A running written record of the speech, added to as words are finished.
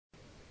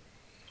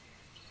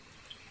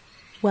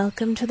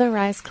Welcome to the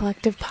Rise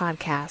Collective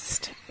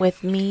podcast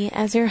with me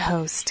as your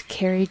host,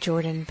 Carrie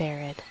Jordan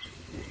Barrett.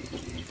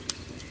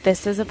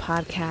 This is a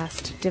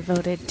podcast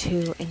devoted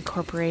to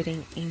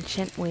incorporating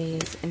ancient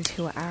ways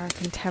into our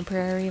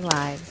contemporary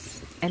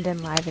lives and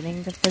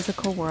enlivening the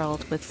physical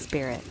world with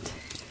spirit.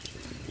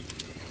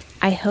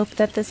 I hope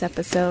that this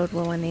episode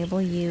will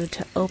enable you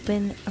to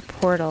open a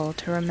portal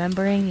to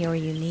remembering your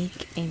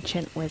unique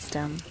ancient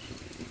wisdom.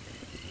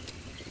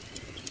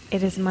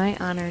 It is my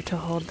honor to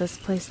hold this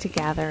place to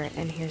gather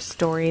and hear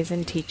stories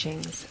and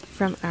teachings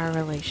from our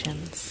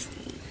relations.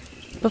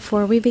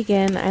 Before we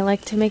begin, I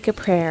like to make a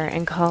prayer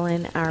and call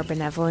in our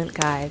benevolent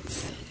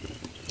guides.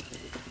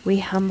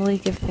 We humbly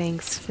give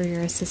thanks for your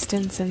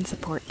assistance and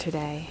support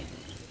today.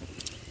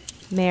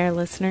 May our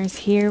listeners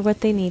hear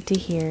what they need to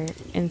hear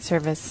in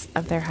service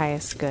of their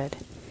highest good.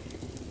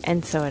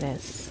 And so it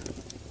is.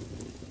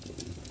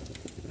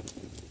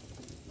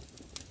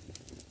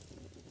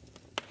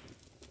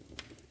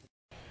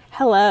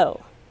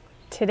 Hello.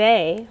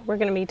 Today we're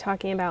going to be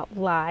talking about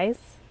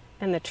lies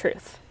and the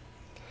truth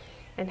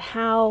and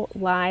how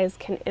lies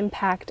can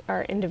impact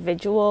our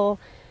individual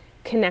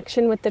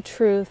connection with the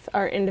truth,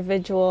 our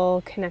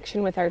individual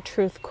connection with our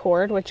truth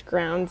cord, which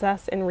grounds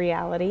us in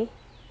reality,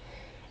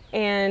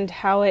 and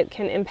how it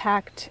can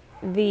impact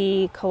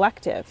the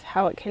collective,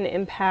 how it can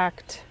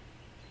impact...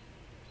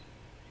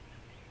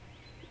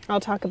 I'll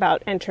talk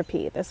about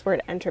entropy. This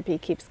word entropy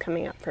keeps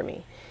coming up for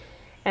me.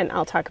 And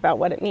I'll talk about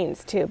what it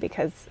means too,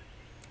 because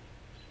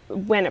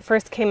when it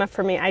first came up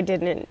for me, I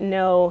didn't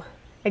know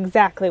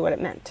exactly what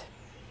it meant.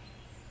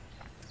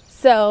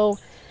 So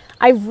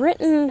I've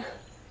written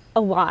a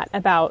lot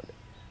about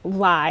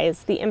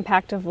lies, the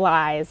impact of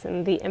lies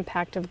and the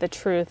impact of the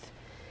truth.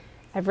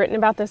 I've written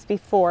about this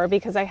before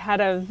because I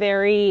had a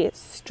very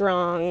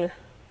strong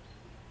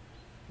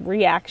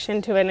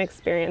reaction to an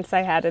experience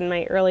I had in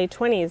my early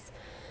 20s.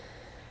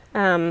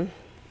 And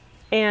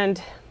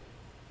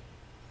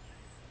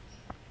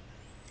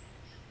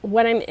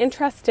what I'm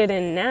interested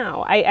in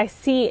now, I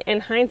see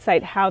in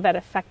hindsight how that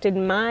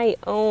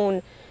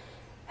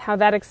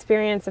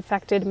experience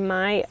affected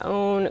my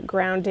own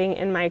grounding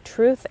in my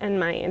truth and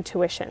my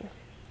intuition.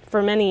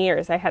 For many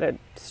years, I had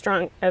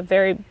a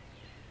very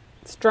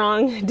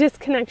strong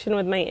disconnection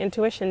with my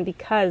intuition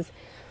because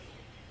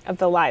of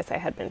the lies I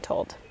had been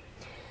told.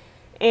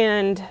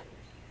 And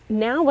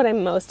now what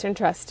I'm most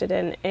interested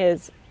in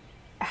is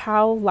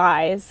how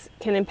lies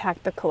can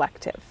impact the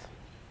collective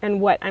and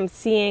what I'm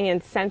seeing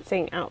and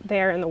sensing out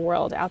there in the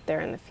world, out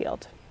there in the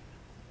field.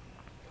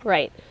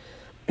 Right.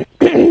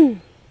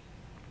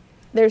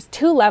 There's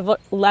two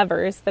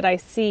levers that I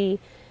see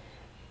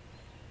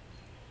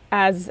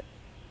as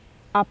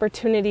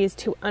opportunities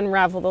to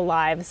unravel the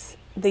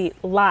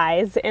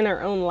lies in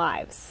our own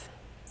lives,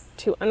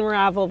 to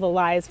unravel the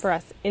lies for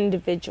us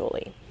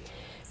individually.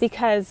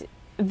 Because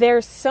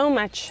there's so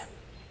much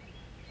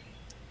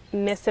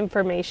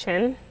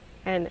misinformation,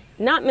 and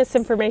not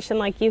misinformation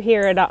like you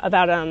hear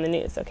about it on the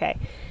news, okay?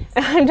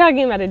 I'm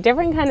talking about a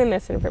different kind of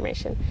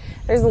misinformation.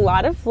 There's a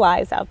lot of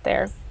lies out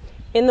there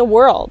in the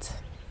world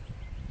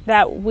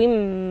that we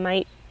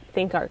might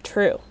think are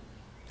true.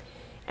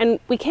 And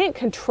we can't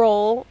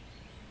control,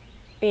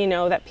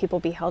 that people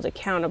be held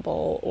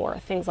accountable or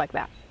things like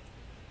that.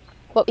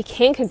 What we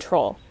can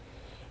control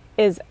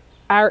is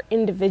our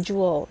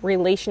individual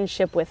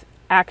relationship with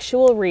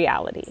actual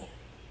reality,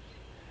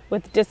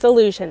 with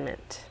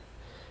disillusionment,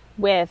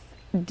 with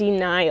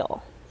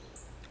denial,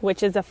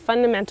 which is a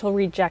fundamental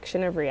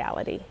rejection of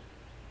reality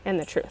and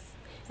the truth.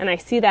 And I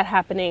see that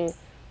happening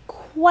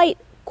quite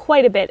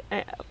a bit,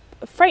 a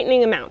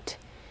frightening amount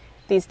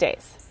these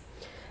days.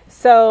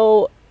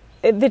 So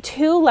the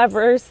two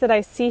levers that I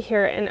see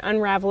here in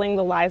unraveling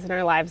the lies in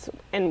our lives,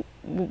 and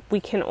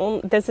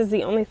this is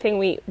the only thing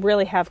we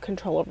really have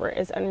control over,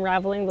 is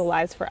unraveling the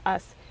lies for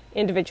us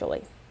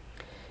individually.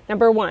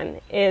 Number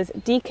one is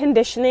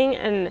deconditioning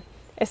and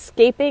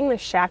escaping the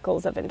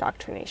shackles of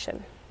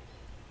indoctrination.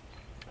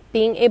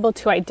 Being able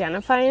to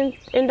identify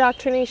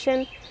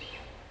indoctrination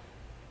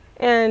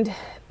and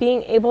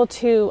being able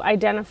to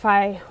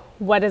identify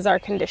what is our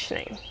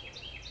conditioning.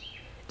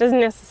 Doesn't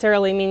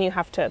necessarily mean you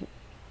have to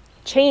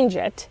change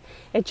it.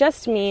 It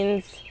just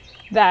means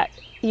that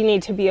you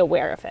need to be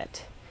aware of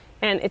it.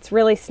 And it's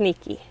really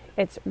sneaky.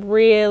 It's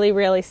really,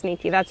 really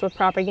sneaky. That's what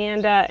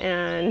propaganda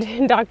and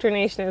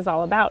indoctrination is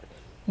all about.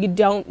 You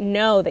don't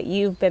know that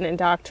you've been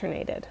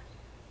indoctrinated.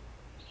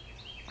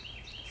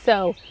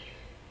 So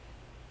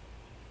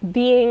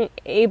being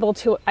able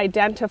to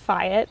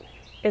identify it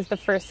is the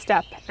first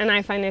step, and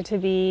I find it to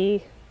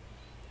be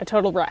a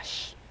total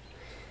rush.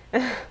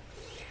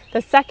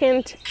 The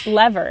second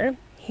lever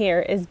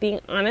here is being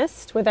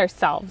honest with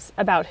ourselves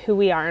about who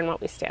we are and what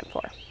we stand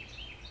for.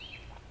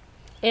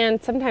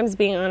 And sometimes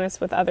being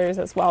honest with others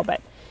as well, but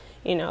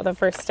the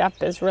first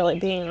step is really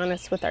being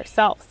honest with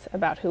ourselves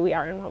about who we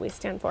are and what we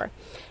stand for.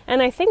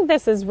 And I think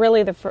this is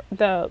really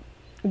the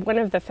one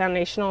of the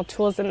foundational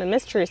tools in the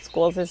mystery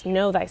schools is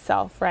know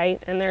thyself,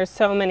 right? And there's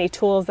so many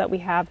tools that we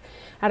have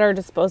at our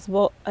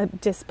disposal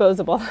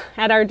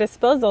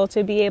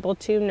to be able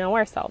to know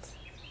ourselves.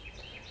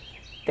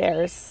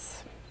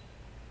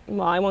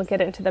 I won't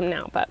get into them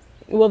now, but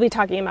we'll be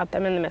talking about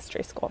them in the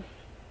mystery school.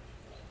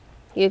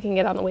 You can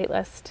get on the wait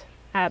list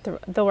at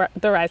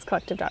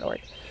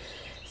therisecollective.org.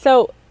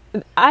 So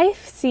I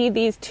see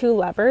these two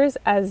levers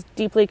as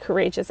deeply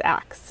courageous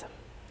acts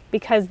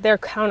because they're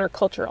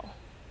countercultural.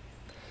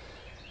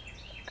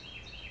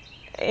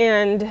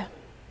 And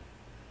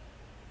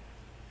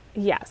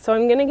yeah, so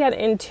I'm going to get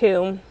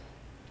into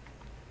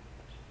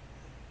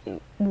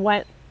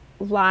what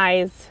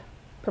lies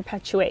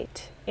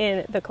perpetuate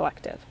in the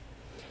collective.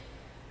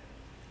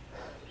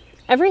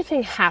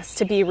 Everything has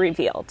to be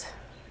revealed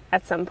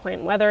at some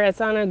point, whether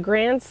it's on a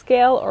grand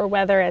scale or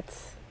whether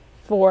it's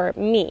for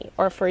me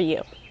or for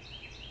you.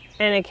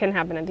 And it can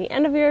happen at the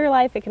end of your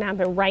life. It can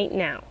happen right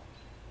now.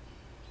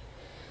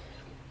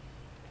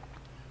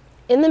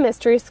 In the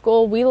mystery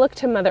school, we look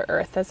to Mother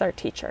Earth as our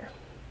teacher.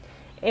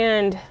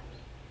 And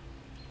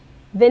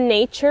the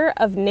nature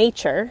of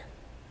nature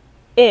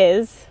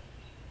is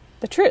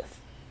the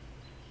truth.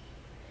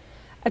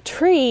 A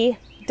tree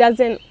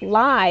doesn't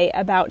lie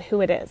about who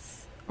it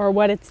is or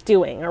what it's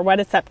doing or what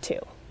it's up to,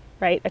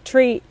 right? A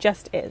tree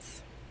just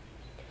is.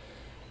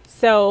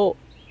 So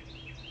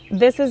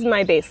this is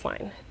my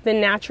baseline. The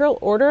natural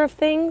order of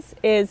things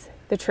is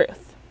the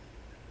truth.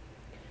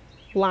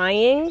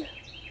 Lying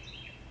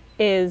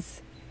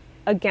is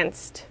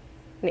against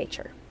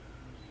nature.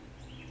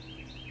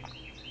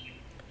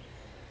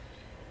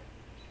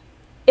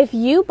 If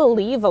you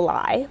believe a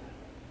lie,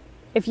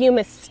 if you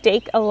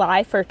mistake a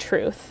lie for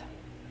truth,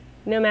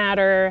 no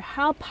matter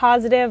how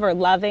positive or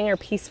loving or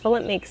peaceful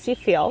it makes you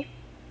feel,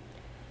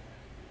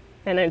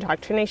 and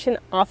indoctrination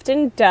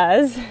often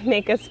does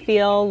make us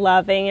feel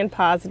loving and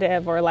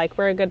positive or like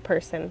we're a good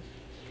person.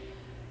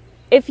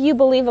 If you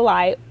believe a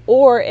lie,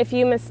 or if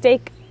you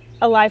mistake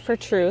a lie for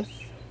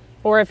truth,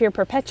 or if you're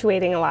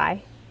perpetuating a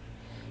lie,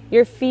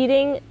 you're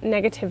feeding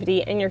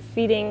negativity and you're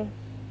feeding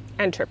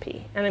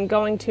entropy. And I'm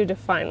going to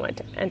define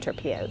what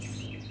entropy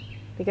is.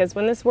 Because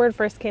when this word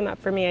first came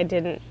up for me, I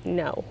didn't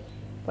know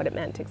what it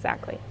meant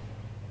exactly.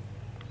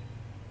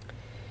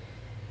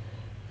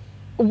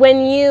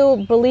 When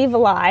you believe a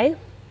lie,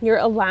 you're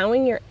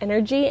allowing your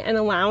energy and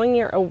allowing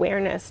your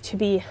awareness to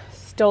be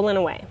stolen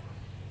away.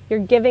 You're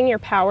giving your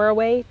power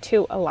away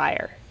to a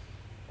liar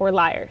or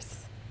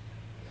liars.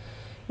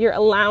 You're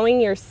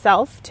allowing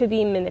yourself to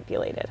be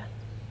manipulated.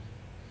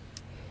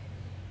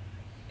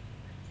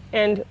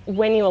 And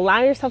when you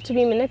allow yourself to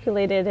be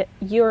manipulated,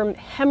 you're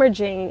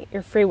hemorrhaging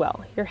your free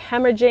will. You're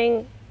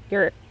hemorrhaging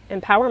your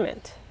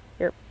empowerment,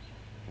 your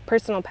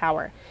personal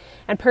power.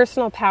 And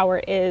personal power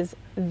is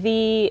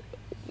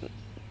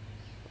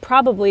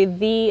probably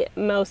the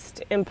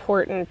most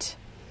important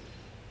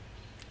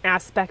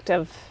aspect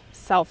of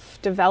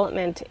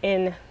self-development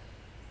in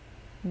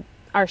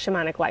our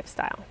shamanic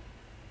lifestyle.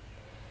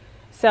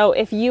 So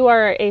if you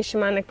are a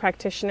shamanic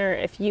practitioner,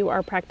 if you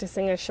are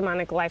practicing a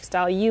shamanic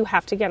lifestyle, you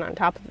have to get on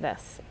top of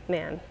this,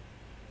 man,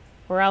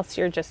 or else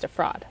you're just a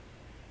fraud.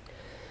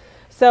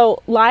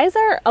 So lies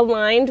are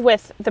aligned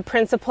with the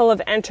principle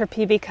of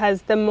entropy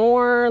because the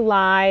more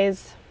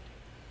lies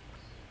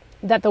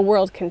that the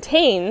world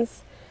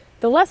contains,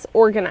 the less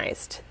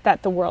organized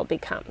that the world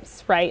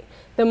becomes, right?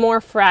 The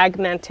more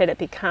fragmented it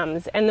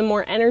becomes, and the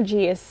more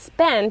energy is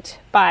spent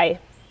by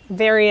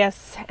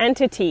various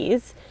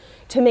entities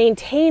to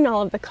maintain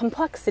all of the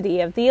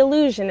complexity of the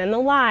illusion and the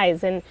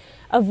lies and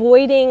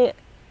avoiding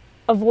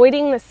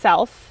the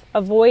self,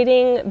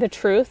 avoiding the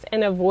truth,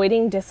 and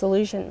avoiding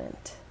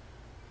disillusionment.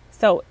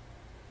 So,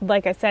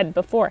 like I said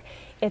before,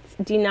 it's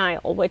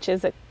denial, which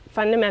is a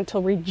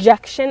fundamental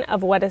rejection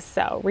of what is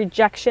so,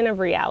 rejection of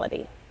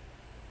reality.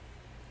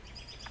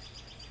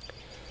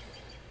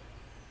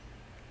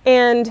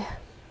 And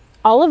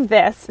all of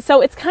this, so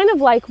it's kind of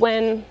like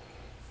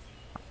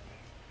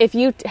if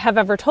you have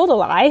ever told a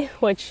lie,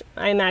 which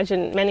I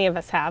imagine many of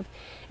us have,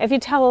 if you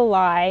tell a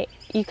lie,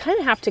 you kind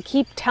of have to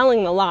keep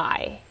telling the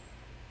lie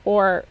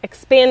or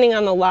expanding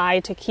on the lie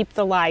to keep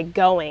the lie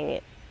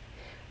going.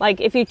 Like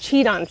if you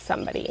cheat on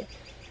somebody,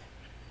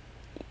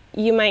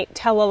 you might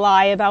tell a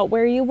lie about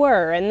where you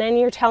were, and then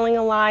you're telling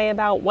a lie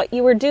about what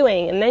you were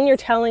doing, and then you're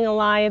telling a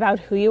lie about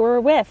who you were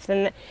with.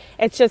 And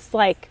it's just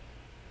like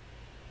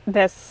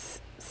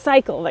this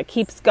cycle that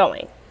keeps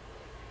going.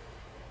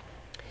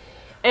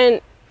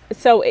 And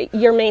so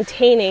you're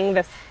maintaining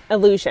this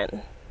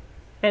illusion,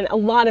 and a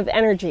lot of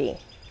energy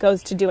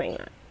goes to doing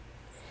that.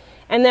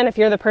 And then if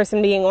you're the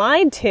person being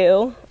lied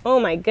to, oh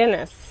my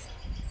goodness,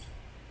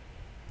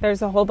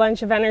 there's a whole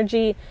bunch of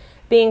energy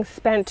being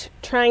spent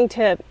trying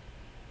to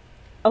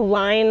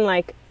align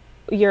like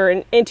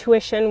your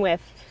intuition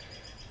with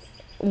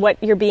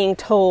what you're being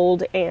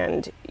told,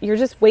 and you're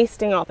just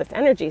wasting all this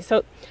energy.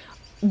 So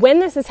when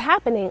this is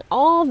happening,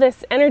 all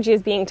this energy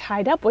is being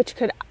tied up, which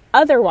could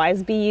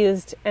otherwise be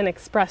used and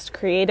expressed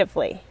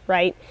creatively,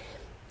 right?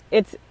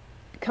 It's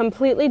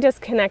completely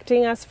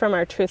disconnecting us from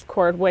our truth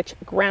cord, which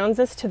grounds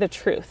us to the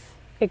truth.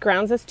 It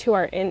grounds us to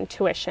our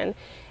intuition.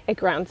 It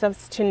grounds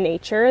us to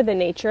nature, the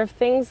nature of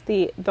things,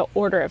 the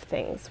order of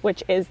things,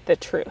 which is the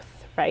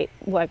truth, right?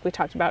 Like we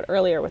talked about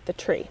earlier with the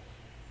tree.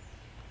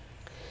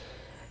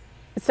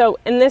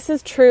 And this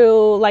is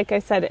true, like I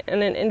said,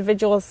 in an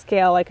individual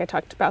scale, like I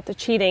talked about the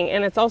cheating,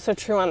 and it's also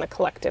true on the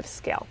collective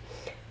scale.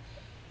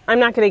 I'm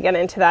not going to get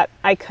into that.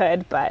 I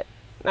could, but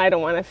I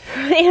don't want to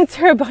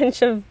answer a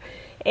bunch of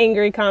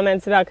angry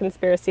comments about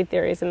conspiracy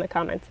theories in the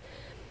comments.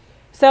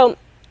 So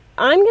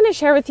I'm going to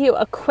share with you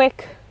a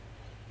quick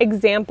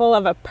example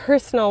of a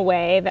personal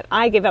way that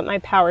I gave up my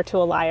power to a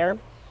liar.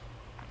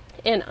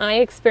 And I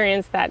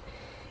experienced that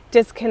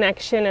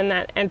disconnection and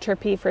that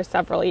entropy for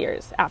several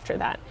years after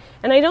that.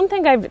 And I don't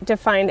think I've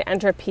defined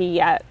entropy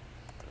yet.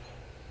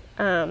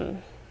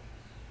 I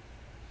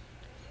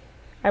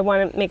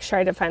want to make sure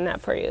I define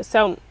that for you.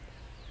 So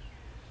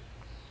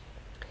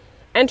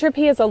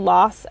entropy is a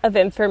loss of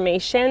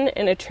information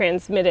in a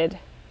transmitted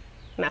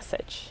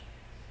message.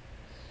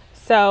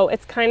 So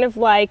it's kind of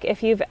like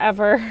if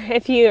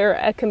you're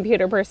a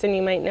computer person,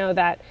 you might know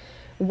that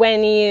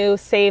when you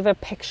save a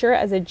picture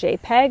as a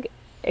JPEG,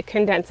 it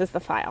condenses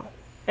the file.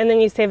 And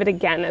then you save it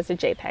again as a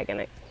JPEG and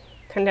it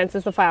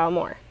condenses the file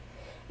more.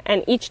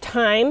 And each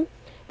time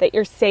that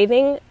you're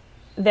saving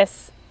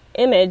this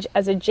image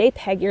as a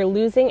JPEG, you're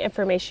losing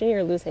information,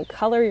 you're losing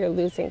color, you're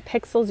losing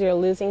pixels, you're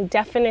losing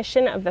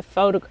definition of the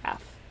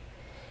photograph.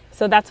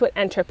 So that's what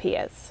entropy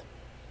is.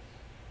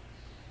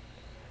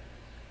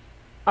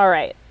 All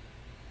right.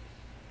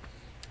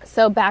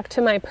 So back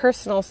to my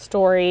personal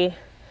story.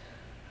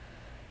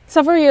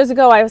 Several years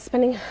ago, I was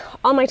spending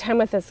all my time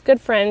with this good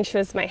friend. She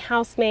was my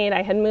housemate.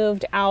 I had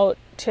moved out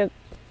to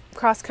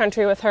cross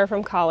country with her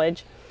from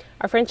college.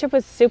 Our friendship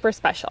was super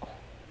special,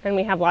 and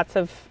we have lots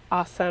of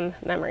awesome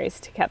memories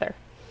together.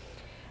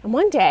 And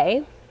one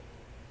day,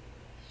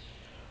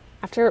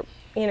 after,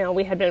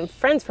 we had been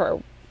friends for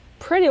a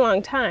pretty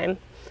long time,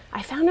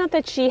 I found out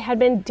that she had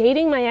been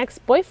dating my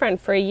ex-boyfriend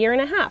for 1.5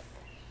 years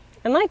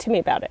and lied to me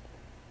about it.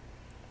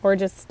 Or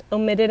just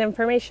omitted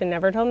information,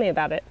 never told me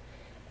about it.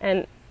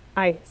 And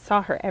I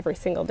saw her every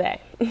single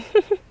day.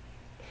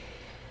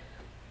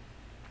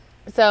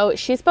 So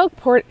she spoke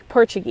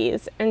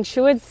Portuguese, and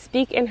she would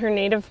speak in her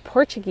native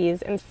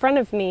Portuguese in front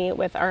of me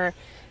with our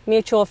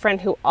mutual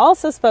friend who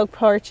also spoke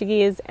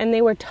Portuguese, and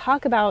they would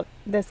talk about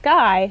this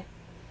guy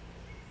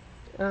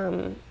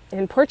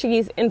in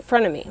Portuguese in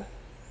front of me.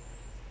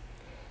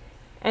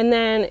 And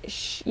then,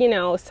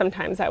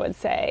 sometimes I would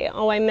say,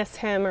 oh, I miss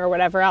him or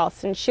whatever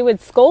else. And she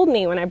would scold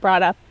me when I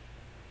brought up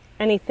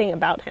anything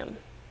about him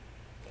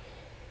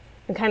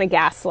and kind of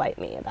gaslight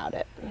me about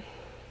it.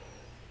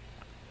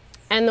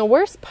 And the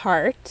worst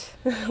part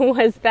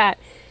was that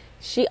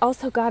she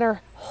also got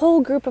her whole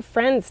group of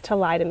friends to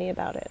lie to me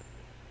about it.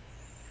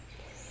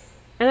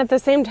 And at the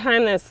same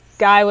time, this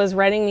guy was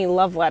writing me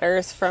love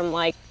letters from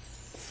like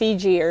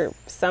Fiji or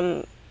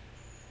some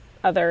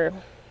other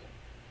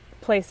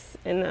place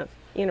in the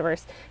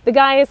universe. The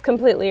guy is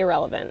completely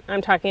irrelevant.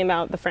 I'm talking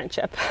about the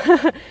friendship.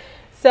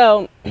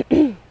 So,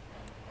 in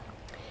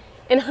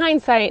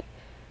hindsight,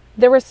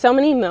 there were so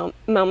many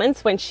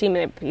moments when she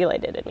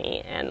manipulated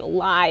me and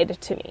lied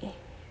to me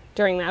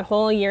during that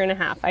whole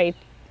 1.5 years.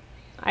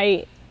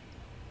 I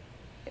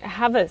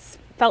have a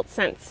felt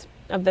sense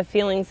of the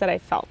feelings that I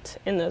felt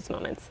in those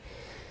moments.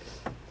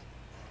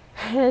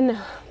 And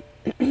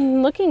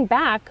looking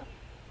back,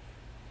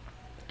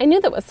 I knew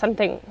that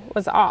something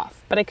was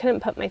off, but I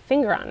couldn't put my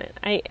finger on it.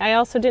 I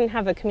also didn't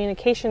have the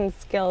communication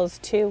skills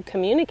to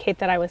communicate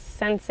that I was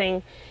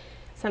sensing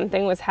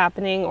something was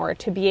happening, or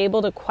to be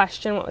able to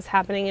question what was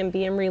happening and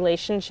be in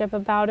relationship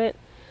about it.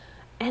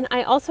 And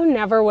I also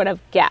never would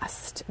have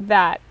guessed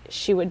that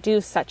she would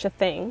do such a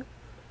thing,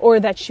 or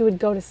that she would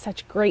go to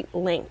such great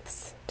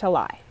lengths to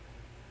lie.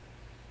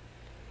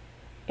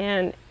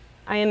 And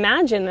I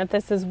imagine that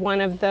this is one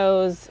of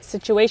those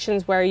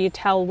situations where you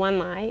tell one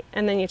lie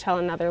and then you tell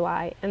another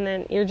lie, and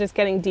then you're just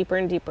getting deeper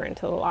and deeper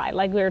into the lie,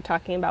 like we were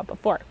talking about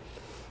before.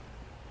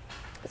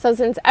 So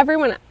since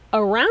everyone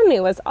around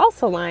me was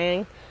also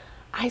lying,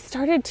 I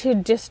started to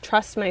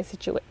distrust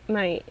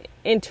my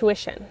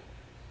intuition.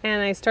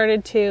 And I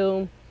started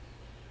to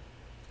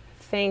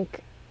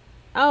think,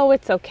 oh,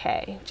 it's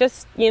okay.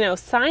 Just,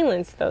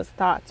 silence those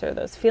thoughts or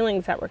those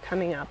feelings that were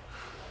coming up.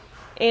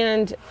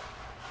 And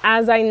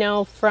as I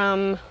know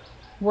from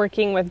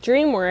working with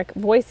dream work,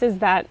 voices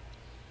that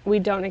we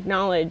don't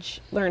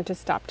acknowledge learn to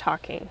stop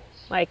talking.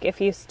 Like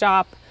if you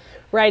stop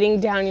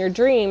writing down your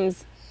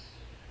dreams,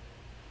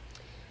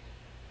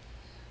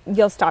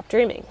 you'll stop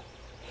dreaming.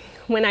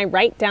 When I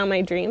write down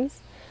my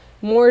dreams,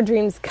 more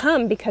dreams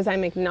come because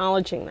I'm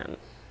acknowledging them.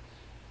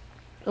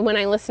 And when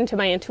I listen to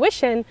my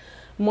intuition,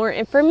 more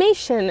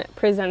information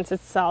presents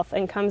itself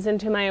and comes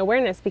into my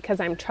awareness because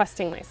I'm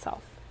trusting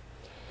myself.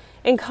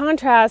 In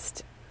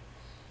contrast,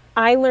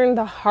 I learned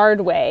the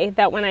hard way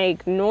that when I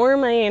ignore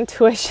my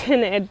intuition,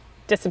 it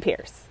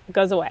disappears. It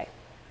goes away.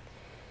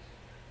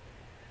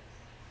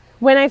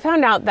 When I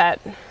found out that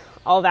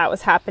all that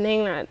was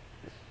happening, that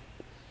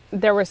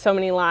there were so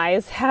many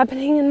lies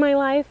happening in my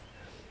life,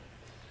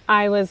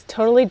 I was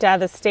totally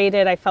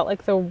devastated. I felt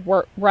like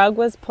the rug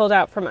was pulled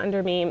out from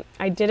under me.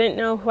 I didn't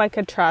know who I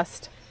could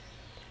trust,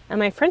 and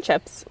my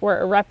friendships were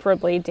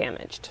irreparably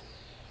damaged.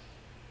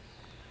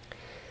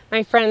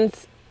 My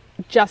friends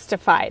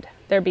justified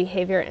their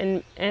behavior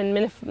and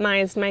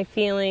minimized my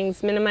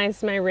feelings,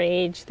 minimized my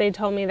rage. They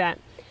told me that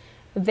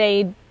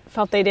they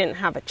felt they didn't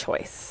have a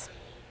choice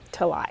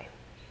to lie.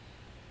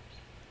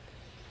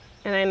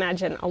 And I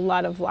imagine a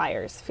lot of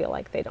liars feel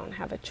like they don't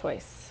have a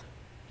choice.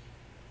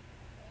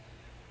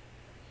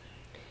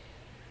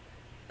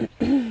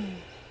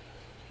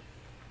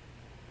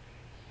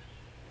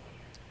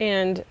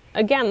 And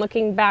again,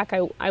 looking back,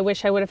 I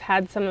wish I would have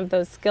had some of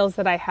those skills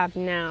that I have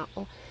now,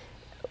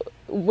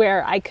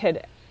 where I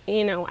could,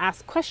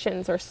 ask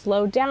questions or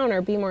slow down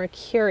or be more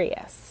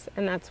curious.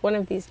 And that's one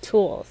of these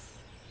tools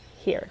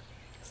here,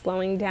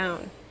 slowing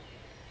down,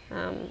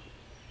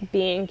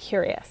 being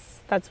curious.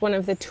 That's one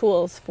of the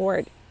tools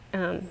for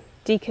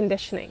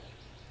deconditioning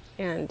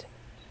and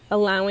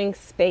allowing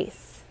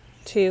space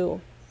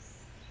to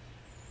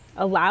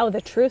allow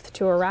the truth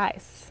to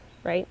arise,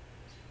 right?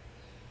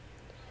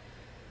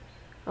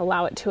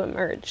 Allow it to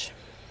emerge.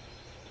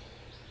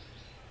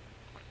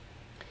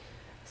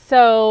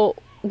 So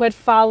what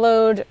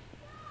followed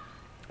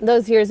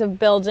those years of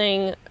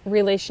building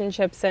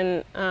relationships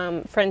and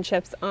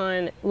friendships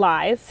on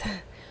lies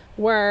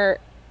were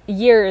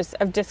years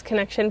of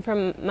disconnection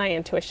from my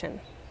intuition,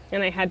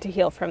 and I had to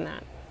heal from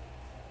that.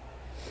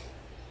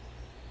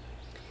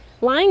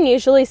 Lying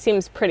usually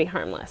seems pretty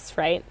harmless,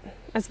 right?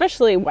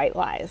 Especially white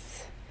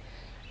lies.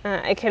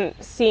 It can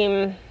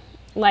seem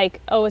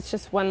like, oh, it's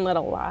just one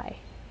little lie.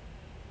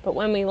 But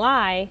when we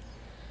lie,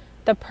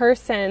 the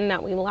person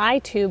that we lie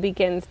to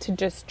begins to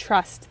just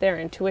trust their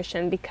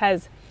intuition,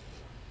 because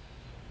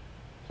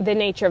the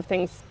nature of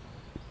things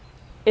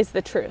is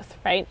the truth,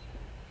 right?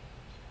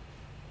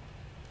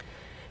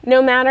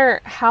 No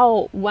matter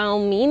how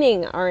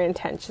well-meaning our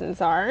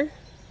intentions are,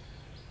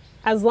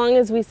 as long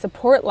as we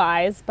support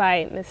lies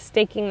by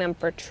mistaking them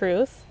for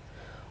truth,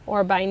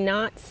 or by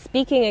not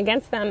speaking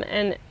against them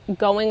and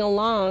going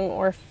along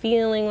or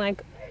feeling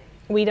like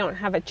we don't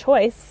have a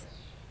choice,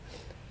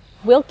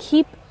 we'll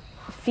keep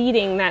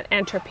feeding that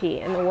entropy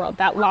in the world,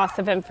 that loss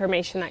of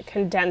information, that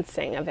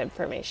condensing of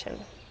information.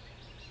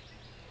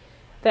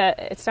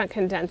 It's not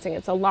condensing,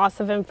 it's a loss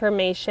of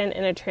information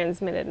in a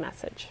transmitted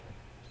message.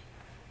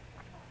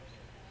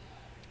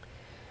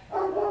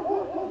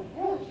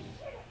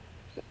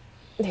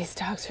 These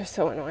dogs are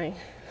so annoying.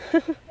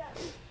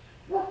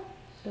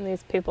 And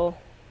these people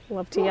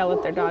love to yell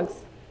at their dogs.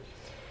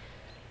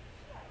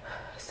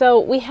 So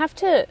we have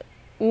to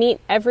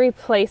meet every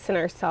place in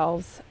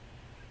ourselves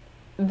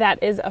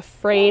that is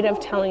afraid of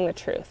telling the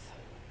truth.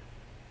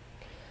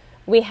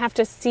 We have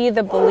to see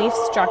the belief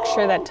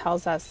structure that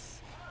tells us,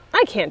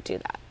 I can't do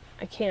that.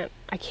 I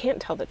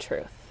can't tell the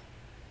truth.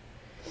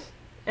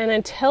 And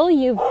until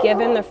you've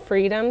given the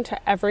freedom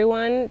to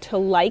everyone to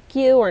like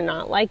you or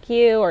not like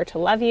you, or to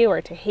love you or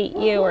to hate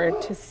you, or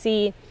to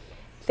see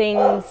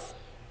things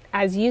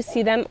as you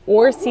see them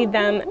or see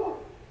them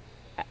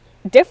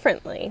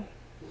differently,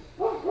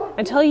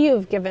 until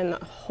you've given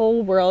the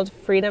whole world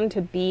freedom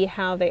to be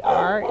how they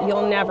are,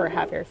 you'll never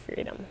have your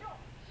freedom.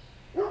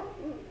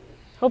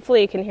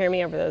 Hopefully you can hear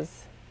me over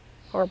those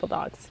horrible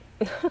dogs.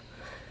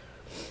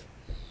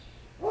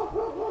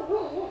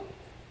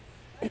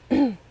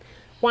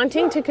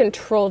 Wanting to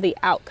control the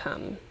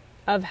outcome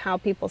of how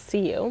people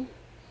see you,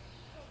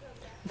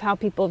 of how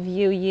people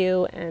view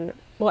you and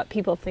what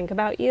people think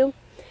about you,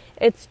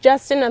 it's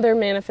just another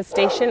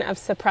manifestation of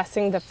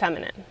suppressing the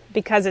feminine,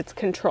 because it's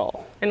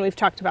control. And we've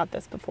talked about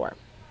this before.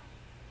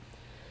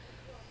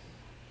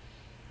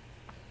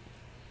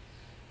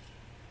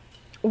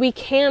 We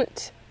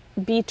can't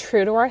be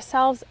true to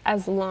ourselves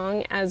as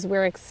long as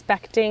we're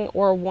expecting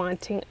or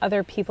wanting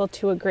other people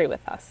to agree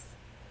with us.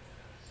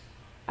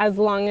 As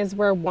long as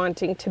we're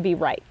wanting to be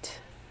right.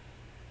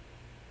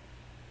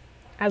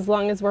 As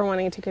long as we're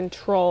wanting to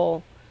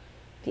control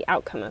the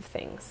outcome of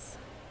things.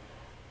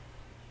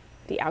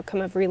 The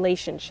outcome of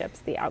relationships,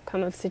 the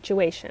outcome of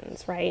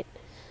situations, right?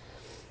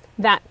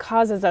 That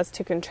causes us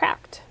to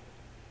contract.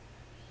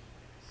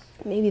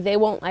 Maybe they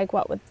won't like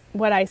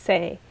what I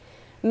say.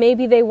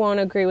 Maybe they won't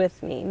agree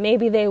with me.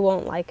 Maybe they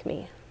won't like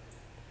me.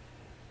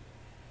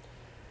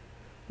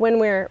 When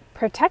we're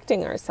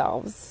protecting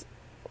ourselves,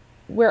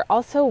 we're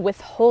also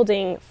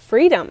withholding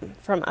freedom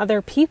from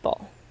other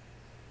people.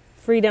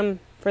 Freedom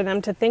for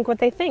them to think what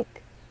they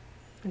think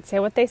and say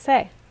what they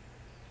say.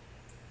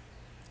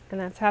 And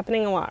that's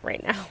happening a lot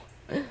right now,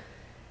 if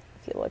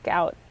you look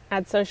out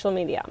at social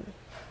media.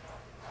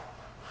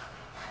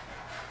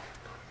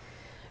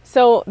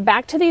 So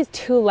back to these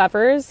two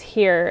levers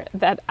here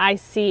that I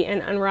see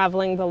in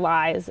unraveling the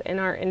lies in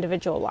our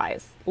individual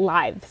lives.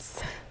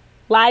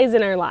 Lies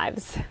in our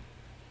lives.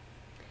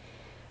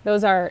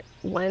 Those are,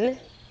 1,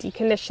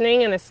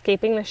 deconditioning and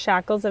escaping the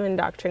shackles of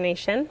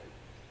indoctrination.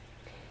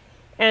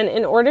 And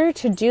in order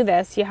to do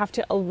this, you have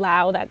to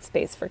allow that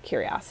space for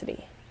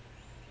curiosity.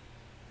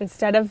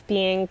 Instead of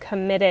being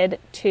committed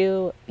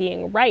to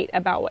being right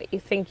about what you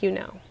think you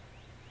know.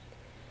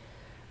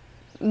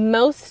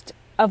 Most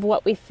of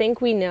what we think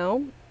we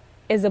know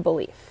is a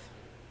belief.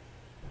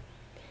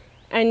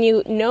 And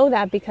you know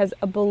that because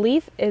a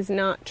belief is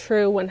not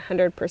true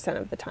 100%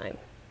 of the time.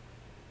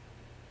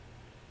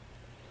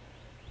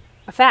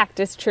 a fact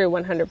is true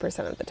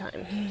 100% of the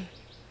time.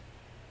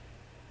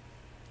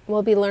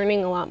 We'll be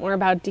learning a lot more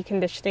about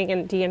deconditioning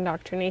and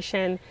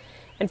de-indoctrination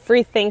and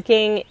free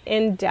thinking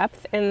in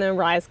depth in the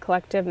Rise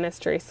Collective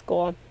Mystery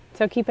School.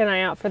 So keep an eye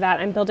out for that.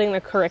 I'm building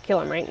the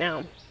curriculum right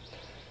now.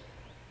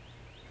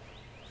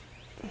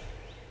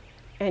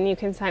 And you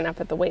can sign up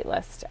at the wait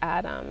list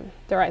at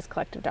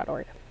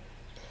therisecollective.org.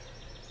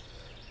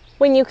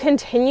 When you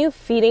continue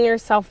feeding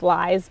yourself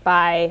lies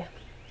by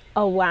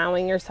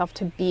allowing yourself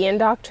to be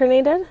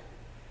indoctrinated,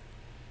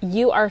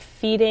 you are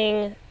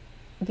feeding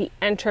the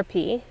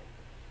entropy,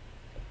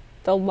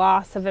 the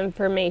loss of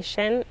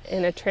information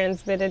in a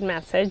transmitted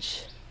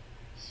message,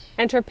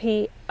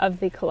 entropy of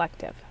the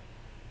collective.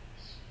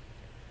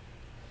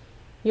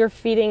 You're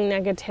feeding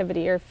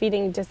negativity, you're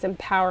feeding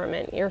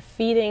disempowerment, you're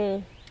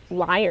feeding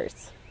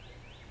liars.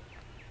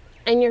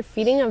 And you're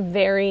feeding a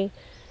very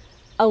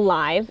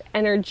alive,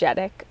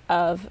 energetic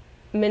of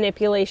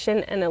manipulation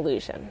and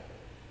illusion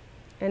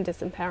and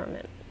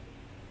disempowerment.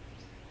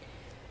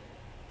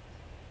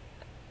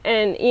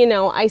 And,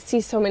 I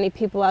see so many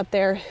people out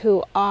there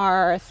who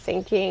are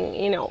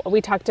thinking,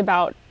 we talked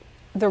about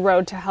the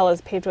road to hell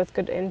is paved with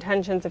good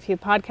intentions a few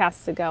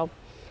podcasts ago.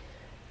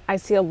 I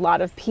see a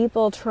lot of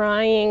people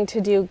trying to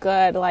do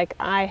good. Like,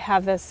 I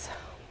have this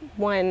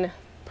one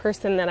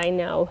person that I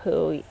know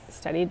who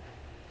studied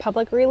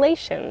public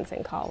relations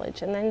in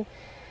college, and then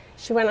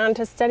she went on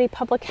to study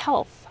public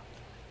health,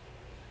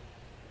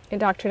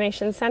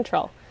 Indoctrination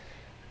Central.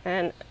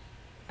 And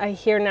I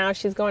hear now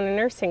she's going to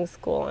nursing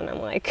school, and I'm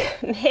like,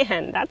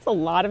 man, that's a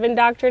lot of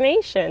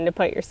indoctrination to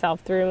put yourself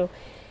through.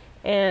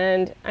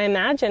 And I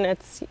imagine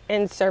it's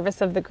in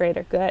service of the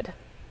greater good,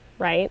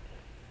 right?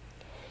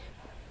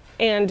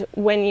 And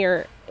when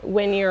your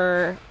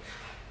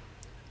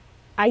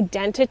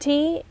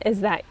identity is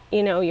that,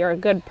 you're a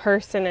good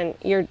person, and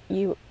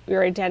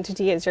your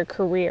identity is your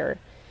career,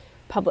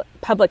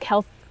 public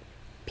health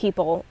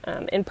people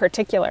in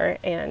particular,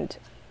 and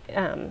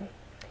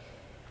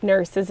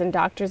nurses and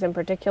doctors in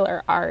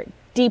particular are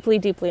deeply,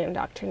 deeply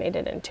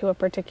indoctrinated into a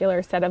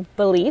particular set of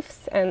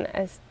beliefs and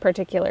a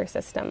particular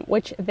system,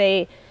 which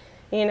they,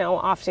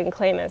 often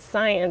claim as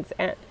science,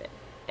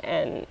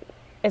 and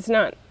it's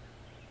not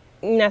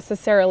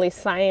necessarily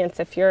science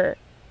if you're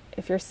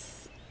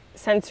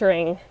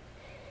censoring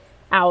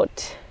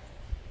out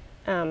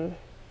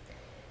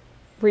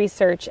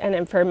research and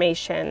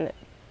information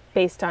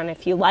based on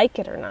if you like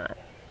it or not,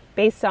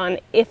 based on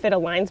if it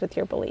aligns with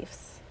your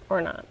beliefs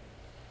or not.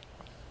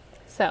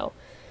 So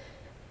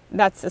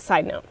that's a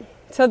side note.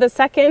 So the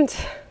second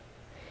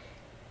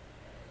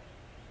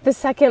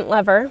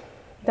lever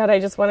that I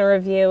just want to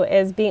review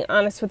is being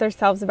honest with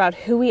ourselves about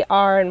who we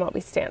are and what we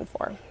stand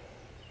for.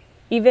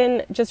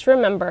 Even just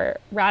remember,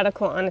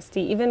 radical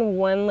honesty, even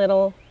one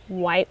little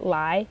white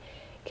lie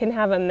can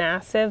have a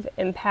massive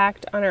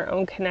impact on our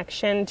own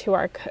connection to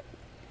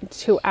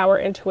our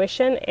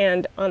intuition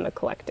and on the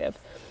collective.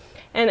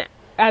 And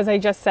as I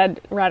just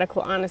said,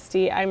 radical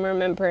honesty, I'm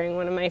remembering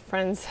one of my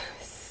friends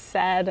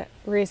said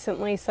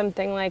recently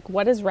something like,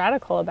 what is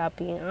radical about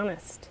being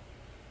honest?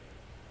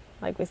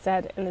 Like we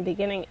said in the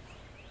beginning,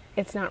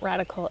 it's not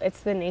radical, it's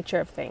the nature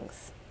of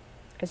things.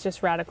 It's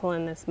just radical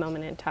in this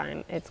moment in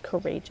time. It's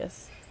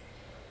courageous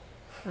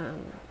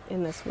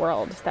in this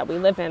world that we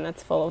live in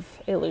that's full of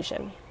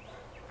illusion.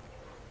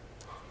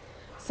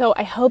 So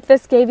I hope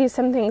this gave you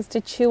some things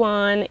to chew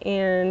on,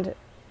 and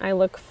I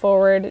look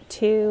forward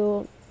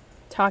to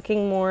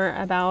talking more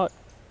about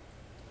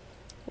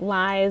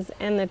lies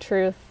and the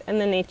truth and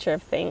the nature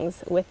of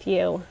things with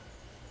you.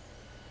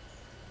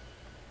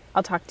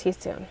 I'll talk to you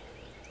soon.